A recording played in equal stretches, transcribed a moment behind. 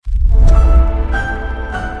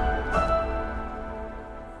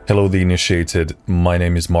Hello, the initiated. My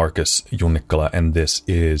name is Marcus Junnikala, and this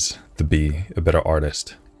is the Be a Better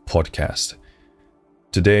Artist podcast.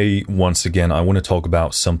 Today, once again, I want to talk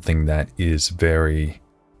about something that is very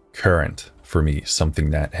current for me, something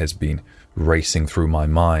that has been racing through my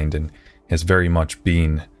mind and has very much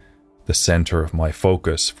been the center of my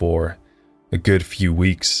focus for a good few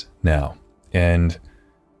weeks now. And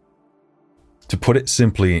to put it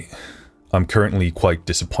simply, I'm currently quite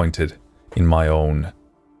disappointed in my own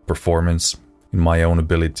performance, in my own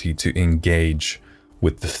ability to engage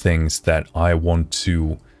with the things that I want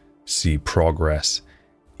to see progress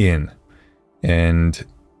in. And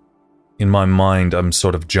in my mind, I'm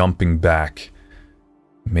sort of jumping back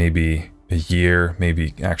maybe a year,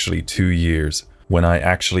 maybe actually 2 years, when I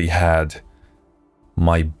actually had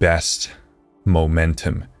my best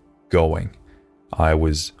momentum going. I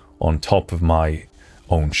was on top of my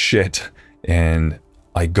own shit, and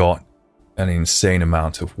I got an insane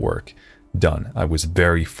amount of work done. I was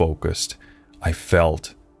very focused. I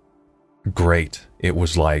felt great. It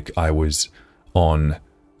was like I was on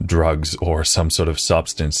drugs or some sort of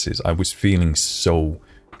substances. I was feeling so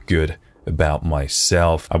good about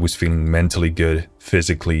myself. I was feeling mentally good,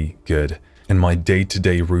 physically good, and my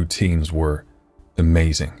day-to-day routines were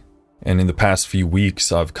amazing. And in the past few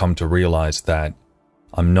weeks, I've come to realize that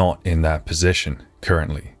I'm not in that position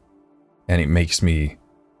currently. And it makes me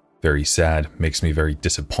very sad, makes me very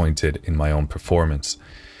disappointed in my own performance.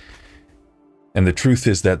 And the truth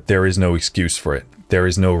is that there is no excuse for it. There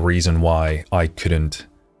is no reason why I couldn't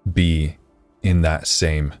be in that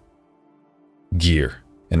same gear.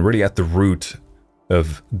 And really at the root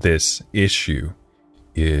of this issue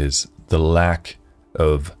is the lack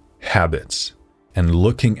of habits and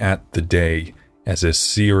looking at the day as a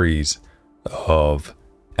series of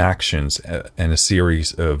actions and a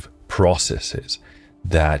series of processes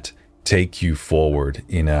that take you forward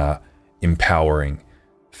in a empowering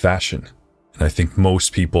fashion. And I think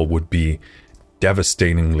most people would be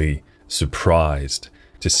devastatingly surprised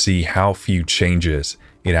to see how few changes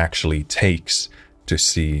it actually takes to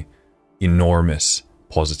see enormous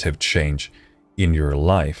positive change in your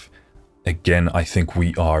life. Again, I think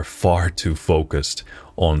we are far too focused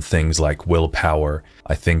on things like willpower.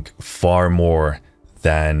 I think far more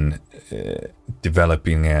than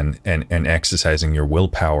developing and exercising your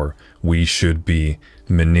willpower, we should be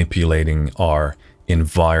manipulating our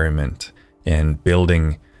environment and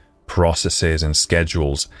building processes and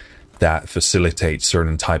schedules that facilitate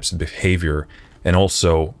certain types of behavior, and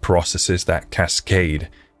also processes that cascade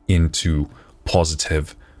into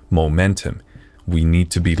positive momentum. We need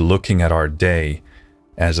to be looking at our day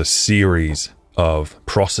as a series of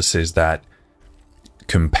processes that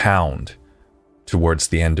compound towards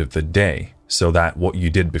the end of the day, so that what you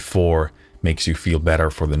did before makes you feel better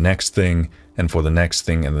for the next thing, and for the next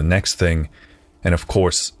thing, and the next thing. And of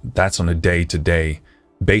course, that's on a day-to-day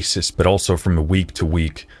basis, but also from a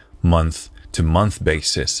week-to-week, month-to-month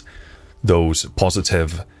basis. Those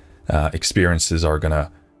positive experiences are going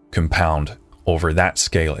to compound over that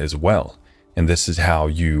scale as well. And this is how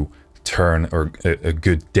you turn a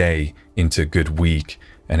good day into a good week,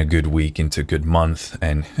 and a good week into a good month,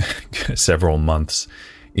 and several months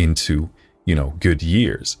into, good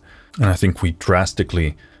years. And I think we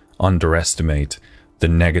drastically underestimate the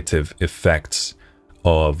negative effects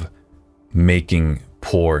of making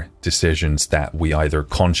poor decisions that we either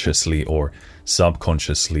consciously or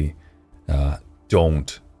subconsciously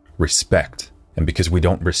don't respect. And because we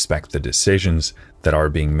don't respect the decisions that are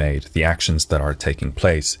being made, the actions that are taking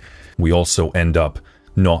place, we also end up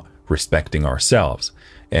not respecting ourselves.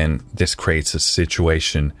 And this creates a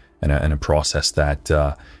situation and a process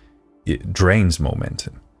that it drains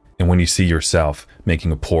momentum. And when you see yourself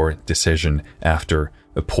making a poor decision after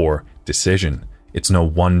a poor decision, it's no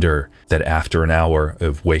wonder that after an hour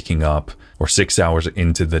of waking up, or 6 hours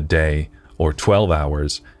into the day, or 12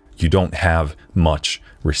 hours, you don't have much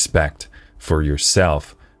respect for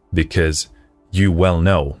yourself, because you well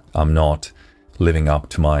know I'm not living up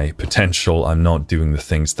to my potential. I'm not doing the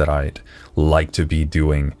things that I'd like to be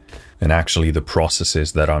doing. And actually the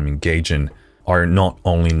processes that I'm engaging are not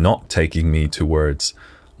only not taking me towards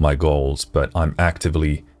my goals, but I'm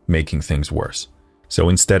actively making things worse. So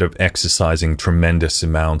instead of exercising tremendous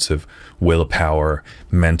amounts of willpower,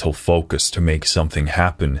 mental focus to make something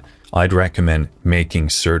happen, I'd recommend making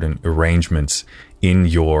certain arrangements in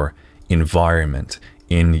your environment,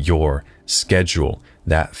 in your schedule,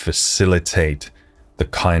 that facilitate the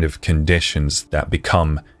kind of conditions that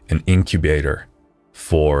become an incubator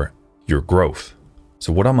for your growth.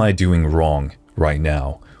 So what am I doing wrong right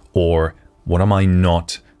now? Or what am I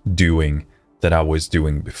not doing that I was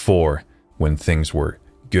doing before when things were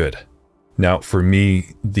good. Now, for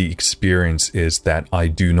me, the experience is that I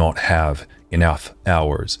do not have enough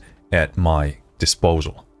hours at my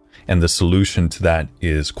disposal. And the solution to that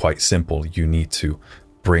is quite simple. You need to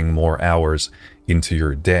bring more hours into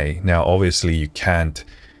your day. Now, obviously, you can't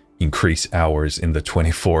increase hours in the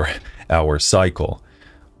 24-hour cycle,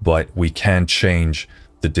 but we can change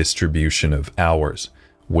the distribution of hours,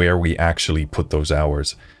 where we actually put those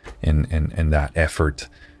hours and that effort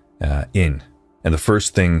in. And the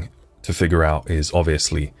first thing to figure out is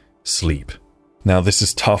obviously sleep. Now, this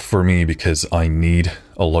is tough for me because I need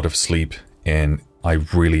a lot of sleep and I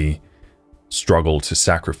really struggle to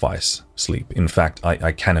sacrifice sleep. In fact,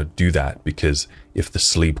 I cannot do that because if the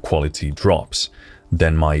sleep quality drops,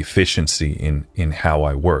 then my efficiency in how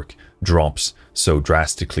I work drops so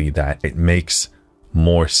drastically that it makes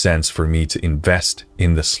more sense for me to invest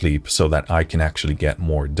in the sleep so that I can actually get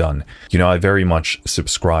more done. You know, I very much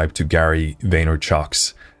subscribe to Gary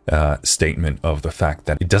Vaynerchuk's statement of the fact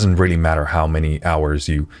that it doesn't really matter how many hours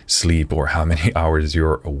you sleep or how many hours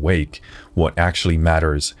you're awake. What actually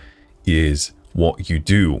matters is what you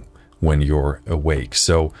do when you're awake.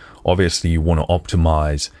 So obviously you want to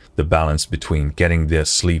optimize the balance between getting the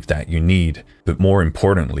sleep that you need, but more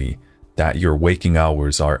importantly, that your waking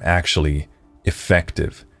hours are actually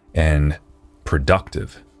effective and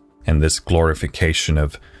productive. And this glorification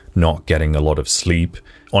of not getting a lot of sleep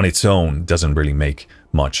on its own doesn't really make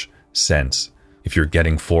much sense. If you're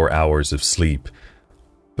getting 4 hours of sleep,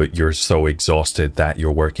 but you're so exhausted that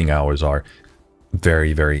your working hours are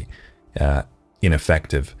very, very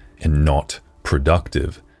ineffective and not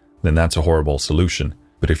productive, then that's a horrible solution.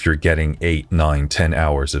 But if you're getting 8, 9, 10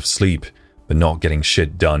 hours of sleep, but not getting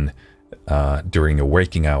shit done during your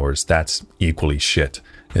waking hours, that's equally shit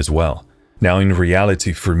as well. Now, in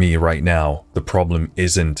reality, for me right now, the problem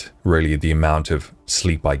isn't really the amount of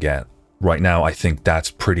sleep I get. Right now, I think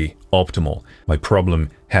that's pretty optimal. My problem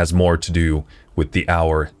has more to do with the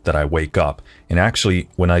hour that I wake up. And actually,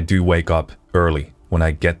 when I do wake up early, when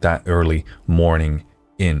I get that early morning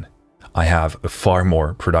in, I have a far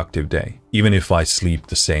more productive day, even if I sleep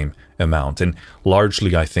the same amount. And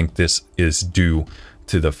largely, I think this is due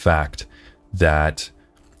to the fact that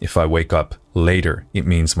if I wake up later, it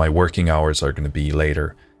means my working hours are going to be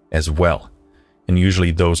later as well. And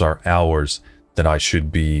usually those are hours that I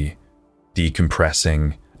should be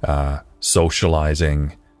decompressing,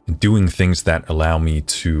 socializing, and doing things that allow me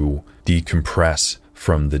to decompress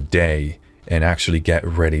from the day and actually get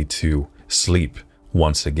ready to sleep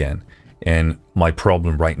once again. And my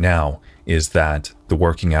problem right now is that the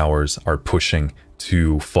working hours are pushing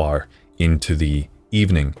too far into the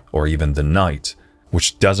evening or even the night,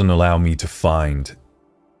 which doesn't allow me to find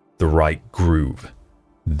the right groove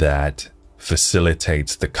that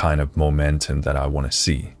facilitates the kind of momentum that I want to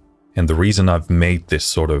see. And the reason I've made this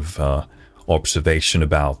sort of observation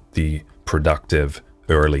about the productive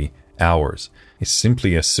early hours is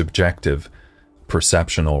simply a subjective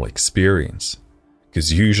perceptual experience.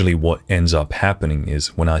 Because usually what ends up happening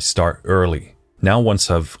is when I start early, now once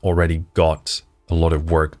I've already got a lot of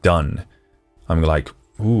work done, I'm like,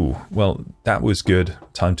 ooh, well, that was good.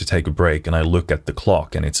 Time to take a break. And I look at the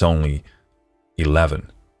clock and it's only 11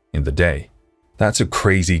 in the day. That's a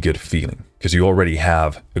crazy good feeling because you already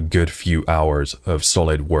have a good few hours of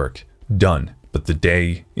solid work done, but the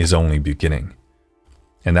day is only beginning.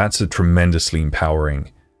 And that's a tremendously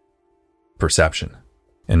empowering perception.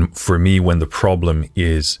 And for me, when the problem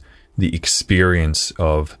is the experience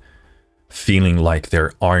of feeling like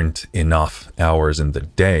there aren't enough hours in the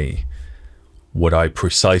day, what I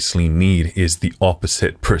precisely need is the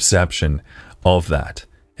opposite perception of that.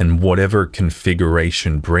 And whatever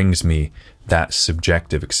configuration brings me that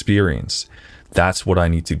subjective experience, that's what I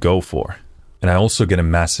need to go for. And I also get a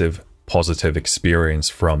massive positive experience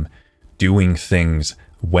from doing things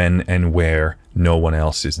when and where no one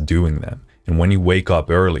else is doing them. And when you wake up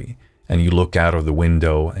early and you look out of the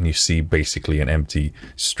window and you see basically an empty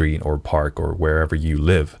street or park or wherever you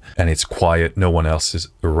live, and it's quiet, no one else is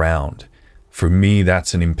around. For me,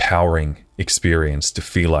 that's an empowering experience to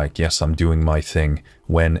feel like, yes, I'm doing my thing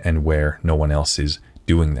when and where no one else is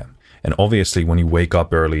doing them. And obviously, when you wake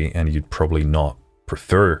up early, and you'd probably not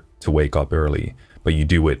prefer to wake up early, but you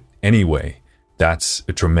do it anyway, that's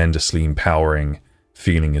a tremendously empowering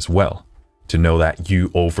feeling as well. To know that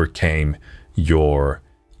you overcame your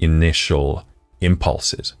initial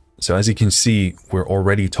impulses. So as you can see, we're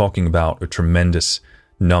already talking about a tremendous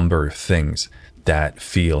number of things that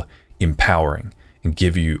feel empowering and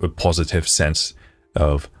give you a positive sense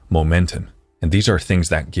of momentum. And these are things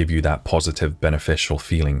that give you that positive, beneficial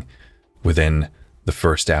feeling within the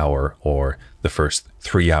first hour or the first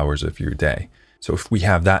 3 hours of your day. So if we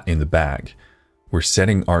have that in the bag, we're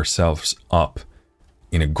setting ourselves up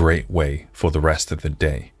in a great way for the rest of the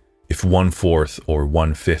day. If 1/4 or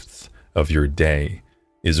 1/5 of your day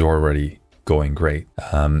is already going great,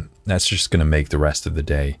 that's just going to make the rest of the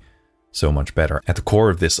day so much better. At the core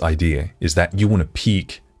of this idea is that you want to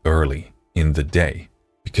peak early in the day,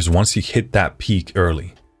 because once you hit that peak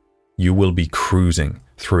early, you will be cruising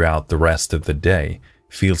throughout the rest of the day.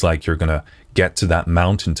 Feels like you're going to get to that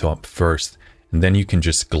mountaintop first, and then you can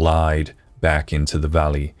just glide back into the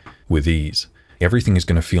valley with ease. Everything is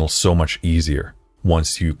going to feel so much easier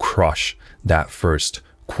once you crush that first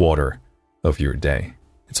quarter of your day.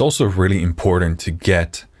 It's also really important to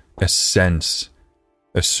get a sense,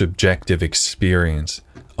 a subjective experience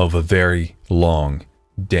of a very long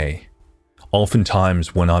day.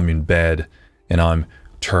 Oftentimes when I'm in bed and I'm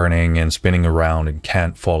turning and spinning around and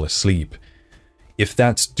can't fall asleep, if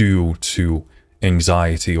that's due to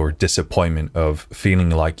anxiety or disappointment of feeling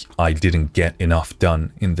like I didn't get enough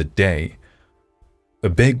done in the day, a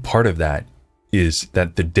big part of that is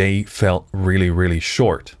that the day felt really, really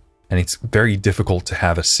short. And it's very difficult to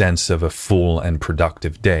have a sense of a full and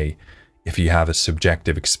productive day if you have a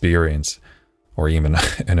subjective experience, or even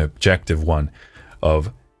an objective one,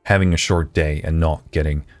 of having a short day and not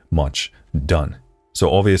getting much done. So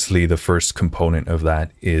obviously the first component of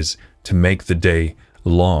that is to make the day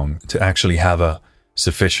long, to actually have a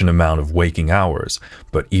sufficient amount of waking hours.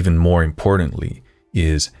 But even more importantly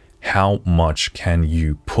is how much can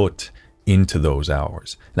you put into those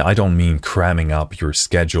hours. Now, I don't mean cramming up your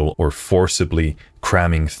schedule or forcibly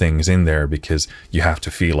cramming things in there because you have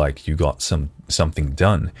to feel like you got something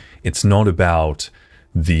done. It's not about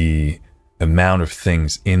the amount of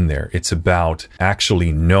things in there. It's about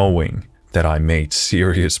actually knowing that I made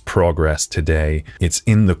serious progress today. It's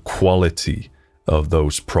in the quality of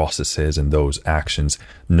those processes and those actions,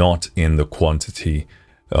 not in the quantity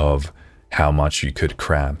of how much you could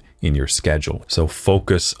cram in your schedule. So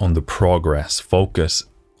focus on the progress, focus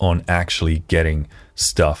on actually getting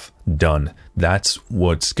stuff done. That's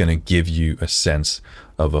what's going to give you a sense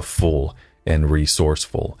of a full and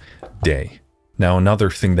resourceful day. Now, another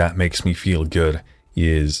thing that makes me feel good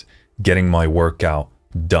is getting my workout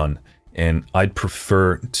done. And I'd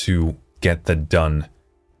prefer to get that done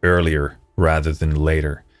earlier rather than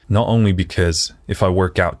later. Not only because if I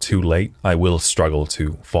work out too late, I will struggle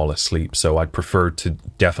to fall asleep. So I'd prefer to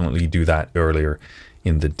definitely do that earlier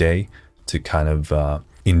in the day to kind of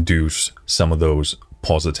induce some of those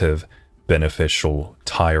positive, beneficial,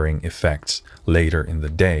 tiring effects later in the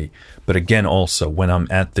day. But again, also when I'm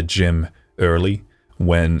at the gym early,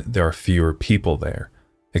 when there are fewer people there,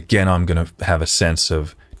 again, I'm going to have a sense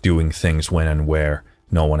of doing things when and where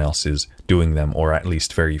no one else is doing them, or at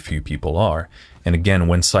least very few people are. And again,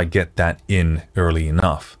 once I get that in early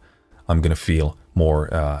enough, I'm going to feel more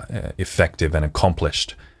effective and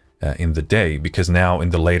accomplished in the day, because now in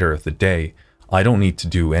the later of the day, I don't need to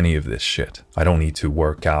do any of this shit. I don't need to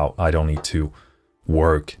work out. I don't need to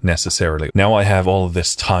work necessarily. Now I have all of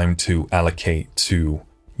this time to allocate to,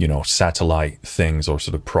 satellite things or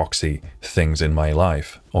sort of proxy things in my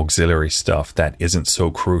life, auxiliary stuff that isn't so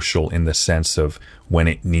crucial in the sense of when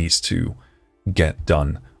it needs to get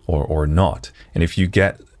done or not. And if you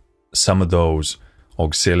get some of those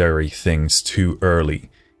auxiliary things too early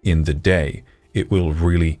in the day, it will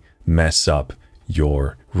really mess up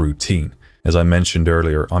your routine. As I mentioned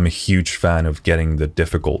earlier, I'm a huge fan of getting the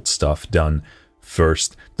difficult stuff done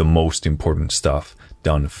first, the most important stuff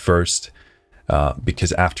done first,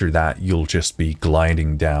 because after that, you'll just be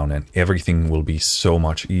gliding down and everything will be so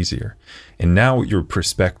much easier. And now your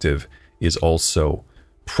perspective is also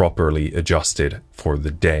properly adjusted for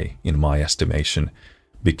the day, in my estimation,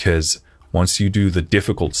 because once you do the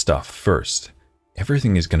difficult stuff first,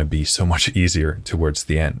 everything is going to be so much easier towards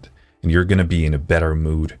the end. And you're going to be in a better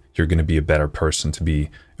mood. You're going to be a better person to be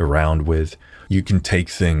around with. You can take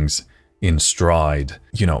things in stride,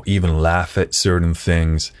 even laugh at certain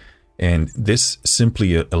things. And this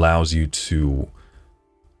simply allows you to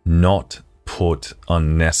not put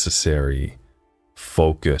unnecessary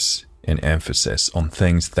focus and emphasis on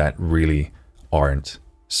things that really aren't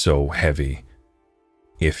so heavy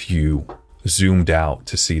if you zoomed out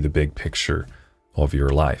to see the big picture of your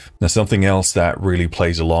life. Now, something else that really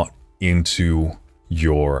plays a lot into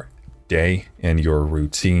your day and your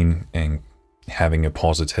routine and having a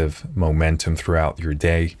positive momentum throughout your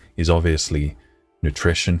day is obviously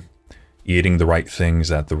nutrition. Eating the right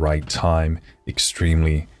things at the right time,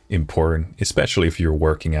 extremely important, especially if you're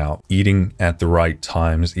working out. Eating at the right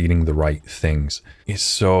times, eating the right things is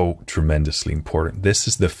so tremendously important. This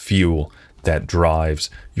is the fuel that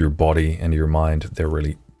drives your body and your mind. They're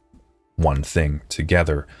really one thing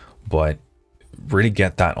together, but really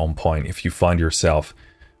get that on point. If you find yourself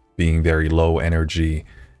being very low energy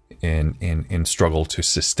and struggle to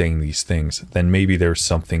sustain these things, then maybe there's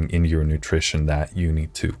something in your nutrition that you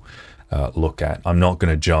need to look at. I'm not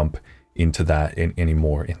going to jump into that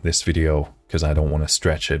anymore in this video because I don't want to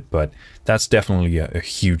stretch it, but that's definitely a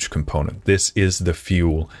huge component. This is the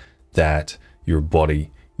fuel that your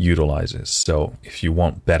body utilizes. So if you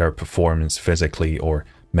want better performance physically or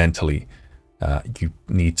mentally, you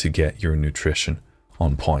need to get your nutrition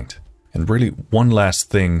on point. And really, one last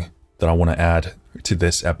thing that I want to add to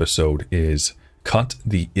this episode is cut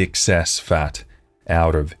the excess fat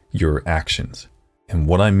out of your actions. And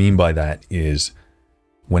what I mean by that is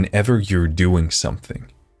whenever you're doing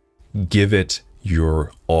something, give it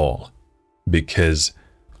your all. Because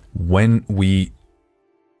when we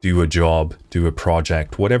do a job, do a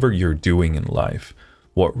project, whatever you're doing in life,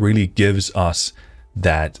 what really gives us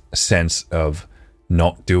that sense of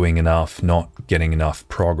not doing enough, not getting enough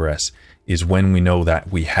progress, is when we know that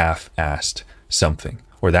we half-assed something,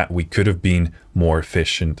 or that we could have been more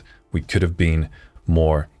efficient, we could have been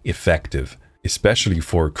more effective, especially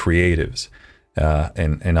for creatives.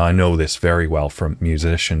 And I know this very well from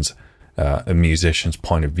musicians, a musician's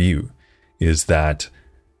point of view, is that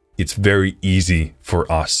it's very easy for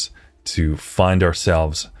us to find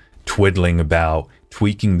ourselves twiddling about,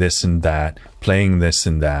 tweaking this and that, playing this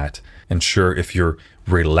and that. And sure, if you're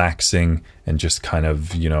relaxing and just kind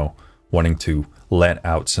of, wanting to let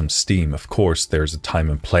out some steam, of course, there's a time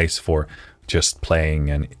and place for just playing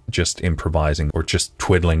and just improvising or just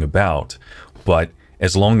twiddling about. But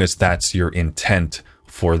as long as that's your intent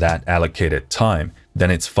for that allocated time,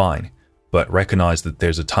 then it's fine. But recognize that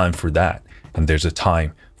there's a time for that, and there's a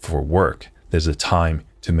time for work. There's a time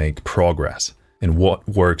to make progress. And what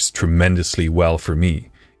works tremendously well for me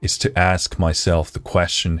is to ask myself the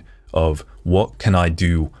question of, what can I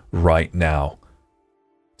do right now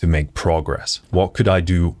to make progress? What could I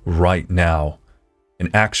do right now, an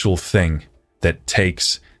actual thing that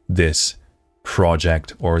takes this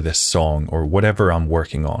project or this song or whatever I'm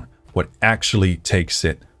working on, what actually takes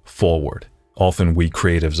it forward? Often we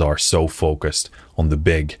creatives are so focused on the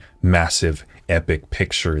big, massive, epic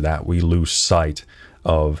picture that we lose sight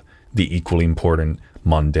of the equally important,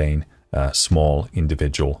 mundane, small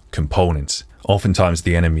individual components. Oftentimes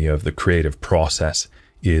the enemy of the creative process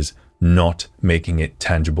is not making it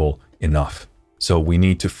tangible enough. So we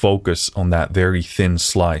need to focus on that very thin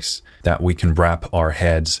slice that we can wrap our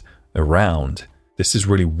heads around. This is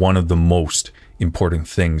really one of the most important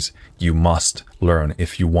things you must learn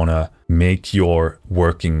if you want to make your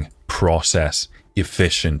working process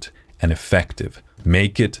efficient and effective.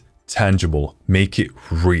 Make it tangible, make it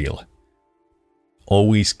real.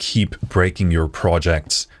 Always keep breaking your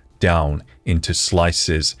projects down into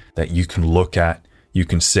slices that you can look at. You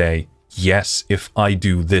can say, yes, if I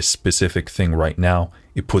do this specific thing right now,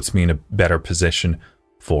 it puts me in a better position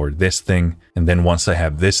for this thing. And then once I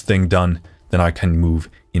have this thing done, then I can move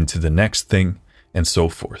into the next thing and so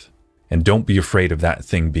forth. And don't be afraid of that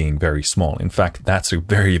thing being very small. In fact, that's a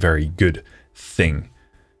very, very good thing,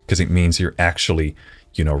 because it means you're actually,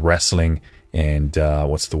 wrestling and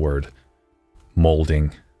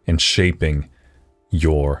molding and shaping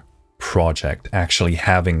your project, actually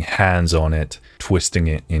having hands on it, twisting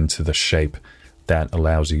it into the shape that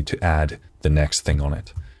allows you to add the next thing on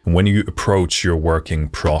it. And when you approach your working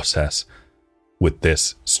process with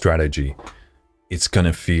this strategy, it's going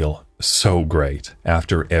to feel so great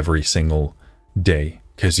after every single day,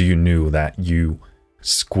 because you knew that you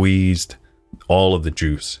squeezed all of the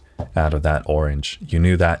juice out of that orange. You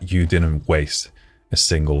knew that you didn't waste a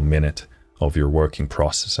single minute of your working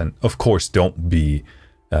process. And of course, don't be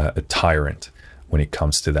a tyrant when it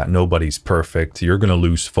comes to that. Nobody's perfect. You're going to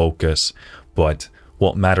lose focus. But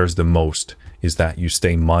what matters the most is that you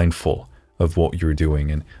stay mindful of what you're doing.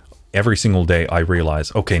 And every single day I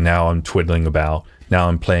realize, okay, now I'm twiddling about, now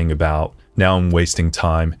I'm playing about, now I'm wasting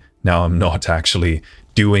time, now I'm not actually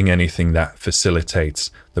doing anything that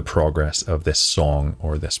facilitates the progress of this song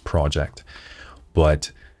or this project.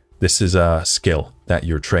 But this is a skill that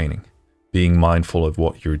you're training, being mindful of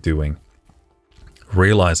what you're doing,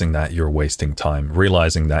 realizing that you're wasting time,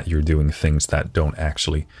 realizing that you're doing things that don't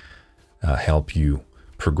actually help you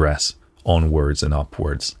progress onwards and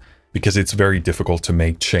upwards. Because it's very difficult to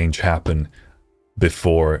make change happen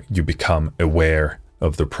before you become aware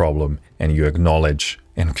of the problem and you acknowledge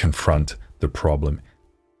and confront the problem.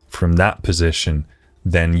 From that position,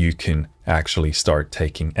 then you can actually start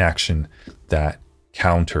taking action that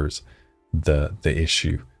counters the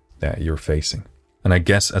issue that you're facing. And I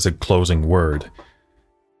guess as a closing word,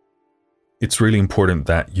 it's really important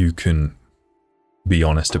that you can be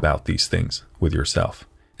honest about these things with yourself.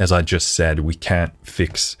 As I just said, we can't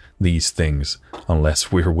fix these things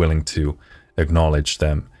unless we're willing to acknowledge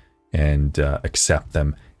them and accept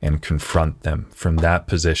them and confront them. From that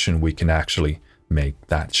position, we can actually make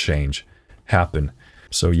that change happen.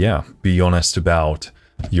 So yeah, be honest about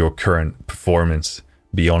your current performance.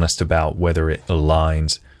 Be honest about whether it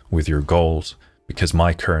aligns with your goals, because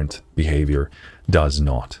my current behavior does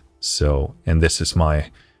not. So, and this is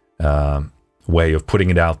my way of putting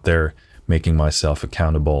it out there, making myself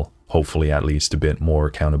accountable, hopefully at least a bit more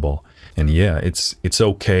accountable. And yeah, it's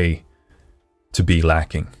okay to be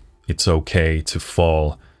lacking. It's okay to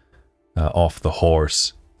fall off the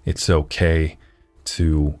horse. It's okay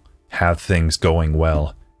to have things going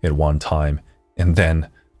well at one time and then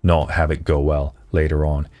not have it go well later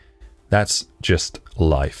on. That's just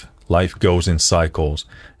life. Life goes in cycles,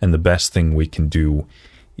 and the best thing we can do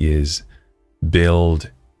is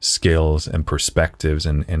build skills and perspectives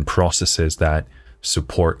and processes that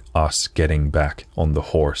support us getting back on the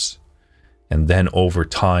horse. And then over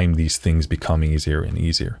time, these things become easier and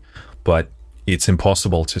easier. But it's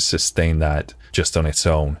impossible to sustain that just on its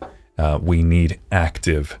own. We need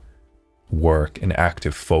active work and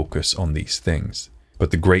active focus on these things.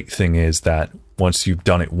 But the great thing is that once you've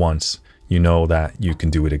done it once, you know that you can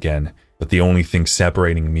do it again. But the only thing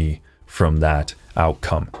separating me from that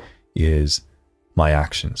outcome is my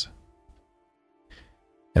actions.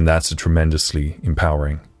 And that's a tremendously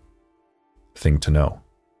empowering thing to know.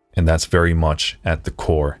 And that's very much at the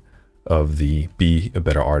core of the Be a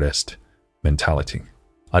Better Artist mentality.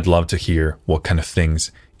 I'd love to hear what kind of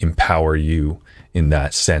things empower you in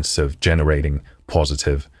that sense of generating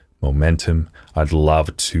positive momentum. I'd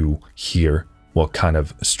love to hear what kind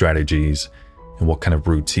of strategies and what kind of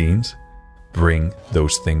routines bring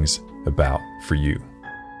those things about for you.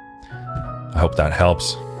 I hope that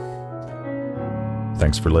helps.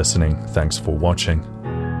 Thanks for listening. Thanks for watching.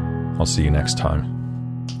 I'll see you next time.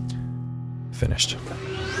 Finished.